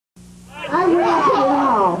I ran to the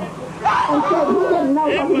wall and said he didn't know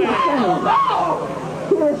what he was saying.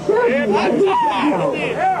 He assured me that he didn't know.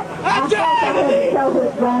 I thought I had to tell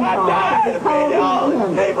his grandfather to call him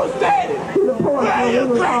in to the porch where we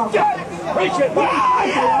were talking. Preach it! All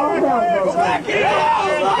hell broke loose. Grandpa's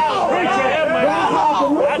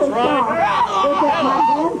initial thought was that my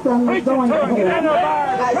grandson was going to hell.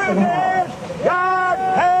 God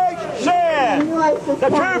hates sin. The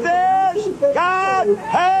truth is, God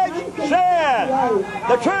hates sin.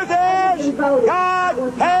 The truth is, God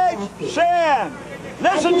hates sin.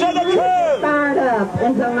 Listen to the truth.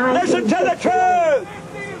 Listen to the truth.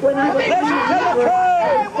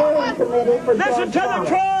 Listen to the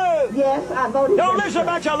truth. Yes, I voted. Don't listen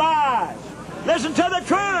about your lies. Listen to the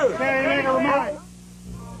truth.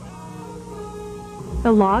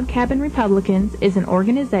 The Log Cabin Republicans is an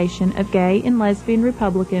organization of gay and lesbian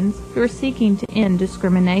Republicans who are seeking to end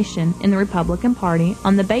discrimination in the Republican Party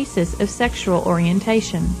on the basis of sexual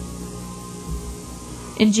orientation.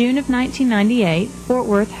 In June of 1998, Fort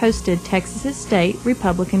Worth hosted Texas's state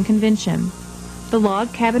Republican convention. The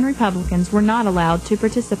Log Cabin Republicans were not allowed to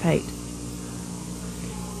participate.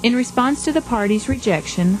 In response to the party's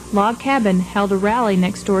rejection, Log Cabin held a rally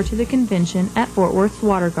next door to the convention at Fort Worth's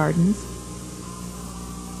Water Gardens.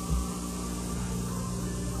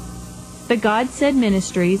 The God Said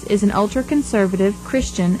Ministries is an ultra-conservative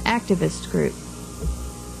Christian activist group.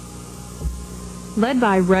 Led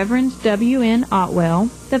by Reverend W.N. Otwell,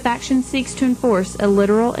 the faction seeks to enforce a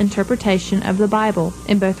literal interpretation of the Bible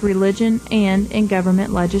in both religion and in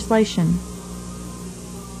government legislation.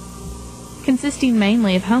 Consisting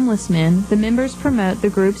mainly of homeless men, the members promote the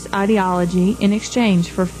group's ideology in exchange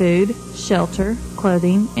for food, shelter,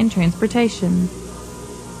 clothing, and transportation.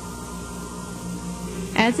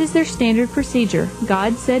 As is their standard procedure,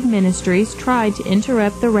 God Said Ministries tried to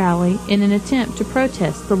interrupt the rally in an attempt to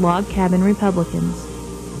protest the Log Cabin Republicans.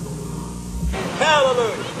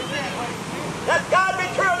 Hallelujah. Let God be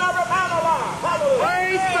true and every man a lie.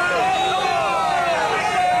 Hallelujah.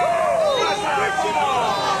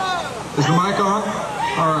 Is the mic on?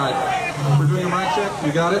 All right. We're doing a mic check?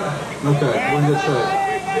 You got it? Okay, we're in good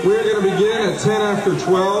shape. We're going to begin at 10 after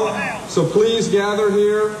 12, so please gather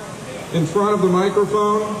here in front of the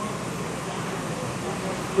microphone.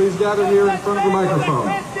 Please gather here in front of the microphone.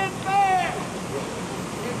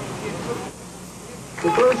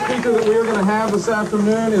 The first speaker that we are going to have this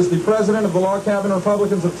afternoon is the president of the Log Cabin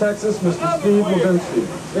Republicans of Texas, Mr. Steve Levinsky.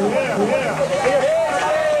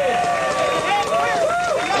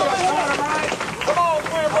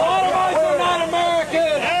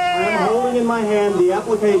 In my hand the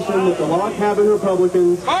application that the Log Cabin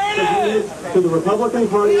Republicans submitted to the Republican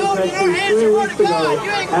Party of Texas 3 weeks ago,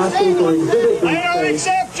 asking for exhibit B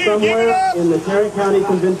space somewhere in the Tarrant County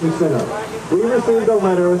Convention Center. We received a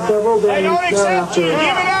letter several days thereafter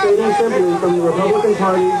stating simply from the Republican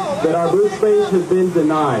Party that our booth space has been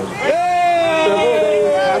denied. Several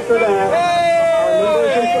days after that, our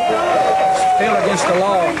members in support still against the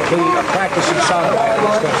law to be practicing sodomy.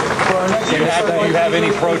 Do you have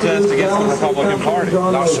any protest against the Republican Party?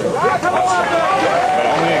 No, sir. But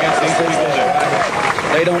only against these people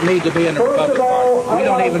that They don't need to be in the Republican Party. We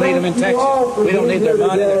don't even need them in Texas. We don't need their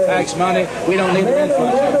money, their tax money. We don't need them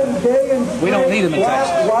influence. We don't need them in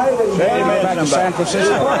Texas. Back to San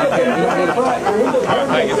Francisco. We don't need them in Texas.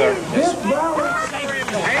 Thank you, sir.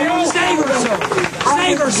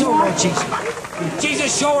 Save her soul, Lord Jesus. Jesus,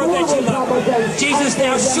 show her that you love her. Jesus,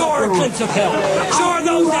 now show her a glimpse of hell. Show her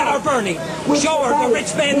those that are burning. Show her the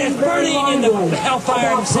rich man that's burning in the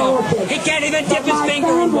hellfire himself. He can't even dip his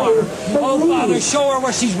finger in water. Oh, Father, show her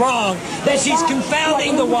where she's wrong, that she's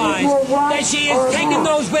confounding the wise, that she is taking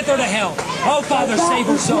those with her to hell. Oh, Father, save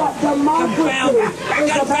her soul. Confound her.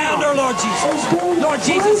 Confound her, Lord Jesus. Lord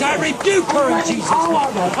Jesus, I rebuke her in Jesus'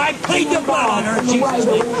 name. I plead the blood on her in Jesus'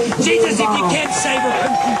 name. Jesus, if you can't save her,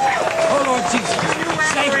 oh, Lord Jesus.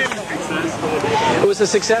 It was a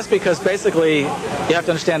success because basically you have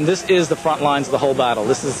to understand this is the front lines of the whole battle.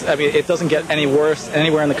 This is, I mean, it doesn't get any worse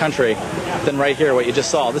anywhere in the country than right here, what you just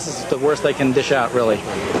saw. This is the worst they can dish out, really.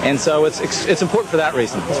 And so it's important for that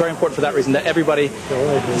reason. It's very important for that reason that everybody,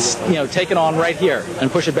 take it on right here and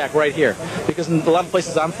push it back right here. Because in a lot of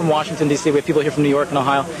places, I'm from Washington, D.C., we have people here from New York and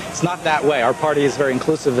Ohio. It's not that way. Our party is very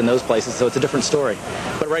inclusive in those places, so it's a different story.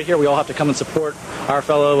 But right here, we all have to come and support our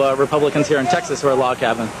fellow Republicans here in Texas who are Log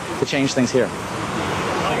Cabin to change things here.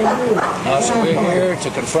 So we're here to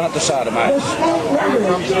confront the sodomites.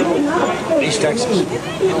 East Texas.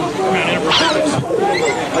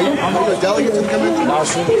 Are you a delegate to the convention? No,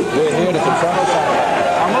 sir. We're here to confront the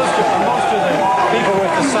sodomites. most of the people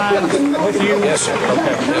with the signs with you? Yes, sir.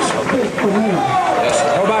 Okay. Yes, okay. Yes, sir.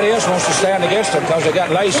 Nobody else wants to stand against them because they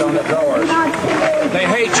got lace on their drawers. They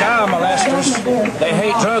hate child molesters. They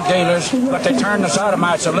hate drug dealers, but they turn the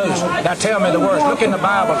sodomites loose. Now tell me the worst. Look in the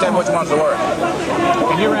Bible. Tell me which one's the worst.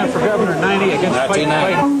 And you ran for governor in 90 against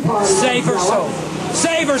 1990. Save her soul.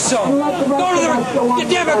 Save her soul. Go to the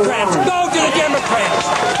Democrats. Go to the Democrats.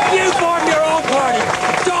 You form your own party.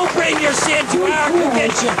 Don't bring your sin to our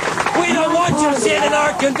convention. We don't want your sin in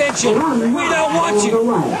our convention. We don't want you.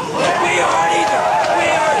 We aren't either. We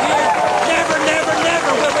are here. Never, never,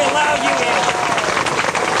 never will we allow you in.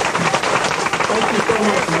 Thank you so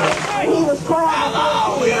much, man. He was 12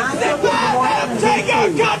 Take our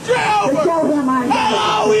country over! to show him our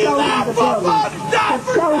Hello, we left for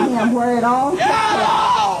to show him where it all started.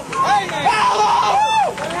 Hello!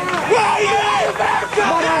 Hello! Where are you at, America?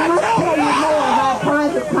 But I must tell you more of our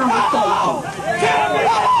private conversation. Tell me,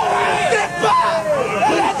 sit back!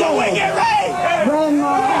 Let the wicked reign!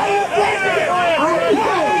 Grandma, I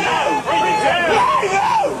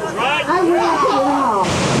read to it all.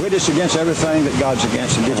 We're just against everything that God's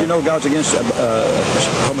against. And did you know God's against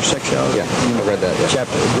homosexuality? Yeah, I read that. Yeah.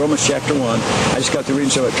 Romans chapter 1. I just got to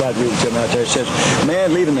read, so I tried to read it to him out there. It says,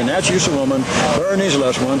 man leaving the natural use of woman, burn his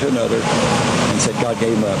lust one to another, and said God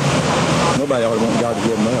gave him up. Nobody ought to want God to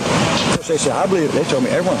give him up. Of course, they said, I believe, they told me,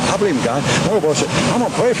 everyone, I believe in God. One boy said, I'm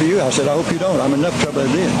going to pray for you. I said, I hope you don't. I'm in enough trouble as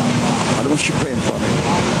it is. I don't want you praying for me.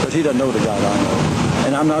 Because he doesn't know the God I know.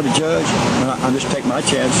 And I'm not a judge. I just take my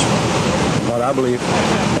chance in what I believe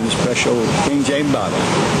in this special King James Bible.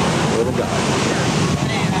 Word of God.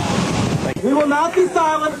 We will not be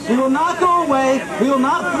silent. We will not go away. We will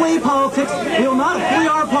not flee politics. We will not flee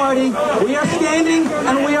our party. We are standing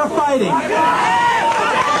and we are fighting.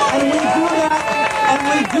 And we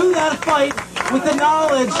do that fight with the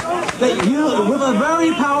knowledge that with a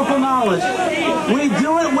very powerful knowledge. We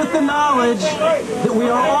do it with the knowledge that we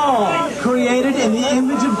are all created in the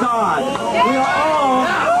image of God. We are all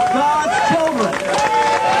God's children.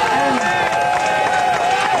 And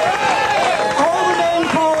all the name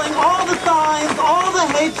calling, all the signs, all the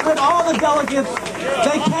hatred, all the delegates,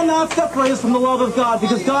 they cannot separate us from the love of God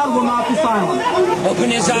because God will not be silent. Open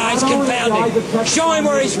his eyes, confound him. Show him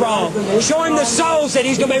where he's wrong. Show him the souls that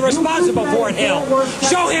he's going to be responsible for in hell.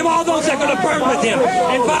 Show him all those that are going to burn with him.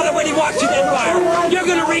 And Father, when he walks through that fire, you're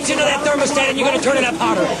going to reach into that thermostat and you're going to turn it up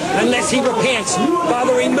hotter unless he repents.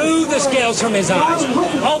 Father, remove the scales from his eyes.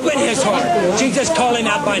 Open his heart. Jesus, call him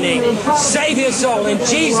out by name. Save his soul in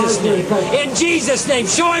Jesus' name. In Jesus' name,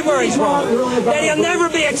 show him where he's wrong. That he'll never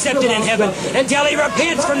be accepted in heaven until he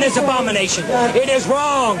repents from this abomination. It is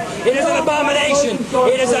wrong. It is an abomination.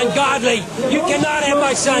 It is ungodly. You cannot have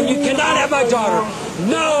my son. You cannot have my daughter.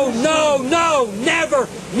 No, no, no, never,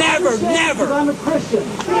 never, never. I'm a Christian.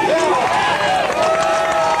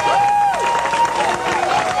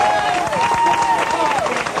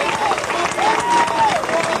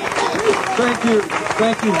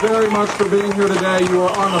 Thank you very much for being here today. You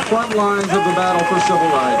are on the front lines of the battle for civil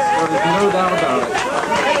rights. There is no doubt about it.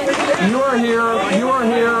 You are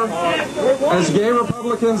here as gay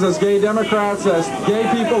Republicans, as gay Democrats, as gay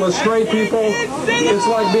people, as straight people. It's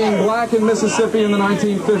like being black in Mississippi in the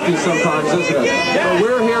 1950s sometimes, isn't it? But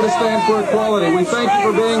we're here to stand for equality. We thank you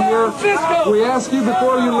for being here. We ask you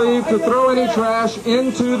before you leave to throw any trash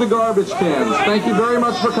into the garbage cans. Thank you very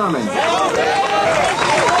much for coming.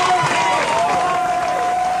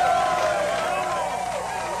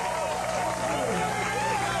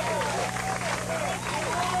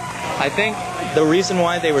 I think the reason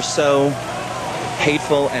why they were so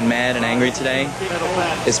hateful and mad and angry today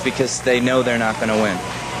is because they know they're not going to win.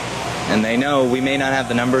 And they know we may not have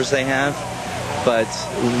the numbers they have, but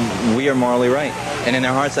we are morally right. And in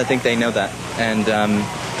their hearts, I think they know that. And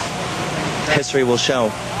history will show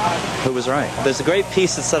who was right. There's a great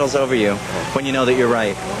peace that settles over you when you know that you're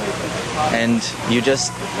right. And you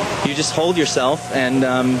just hold yourself and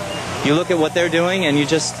you look at what they're doing and you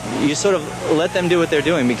sort of let them do what they're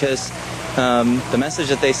doing, because the message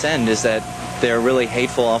that they send is that they're really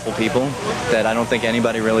hateful, awful people that I don't think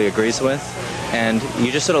anybody really agrees with. And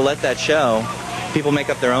you just sort of let that show. People make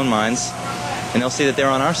up their own minds and they'll see that they're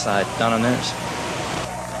on our side, not on theirs.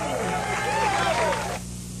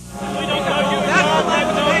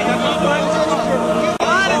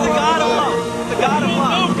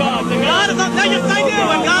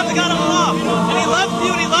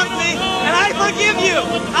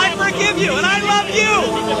 I forgive you, and I love you,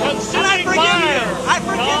 and I forgive you. I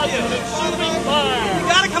forgive you. You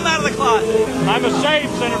got to come out of the closet. I'm a saved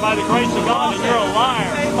sinner by the grace of God, and you're a liar.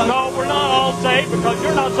 No, we're not all saved because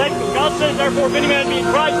you're not saved. Because God says, therefore, if any man be in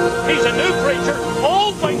Christ, he's a new creature.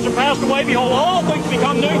 All things are passed away. Behold, all things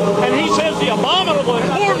become new. And he says the abominable and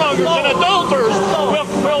whoremongers and adulterers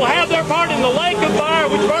will have their part in the lake of fire,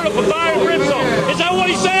 which burneth with fire and brimstone. Is that what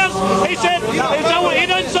he says? He said, is that what he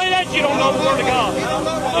doesn't say that? You don't know the Word of God.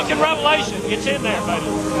 Look in Revelation. It's in there, baby.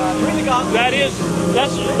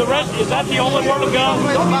 That's the rest. Is that the only Word of God?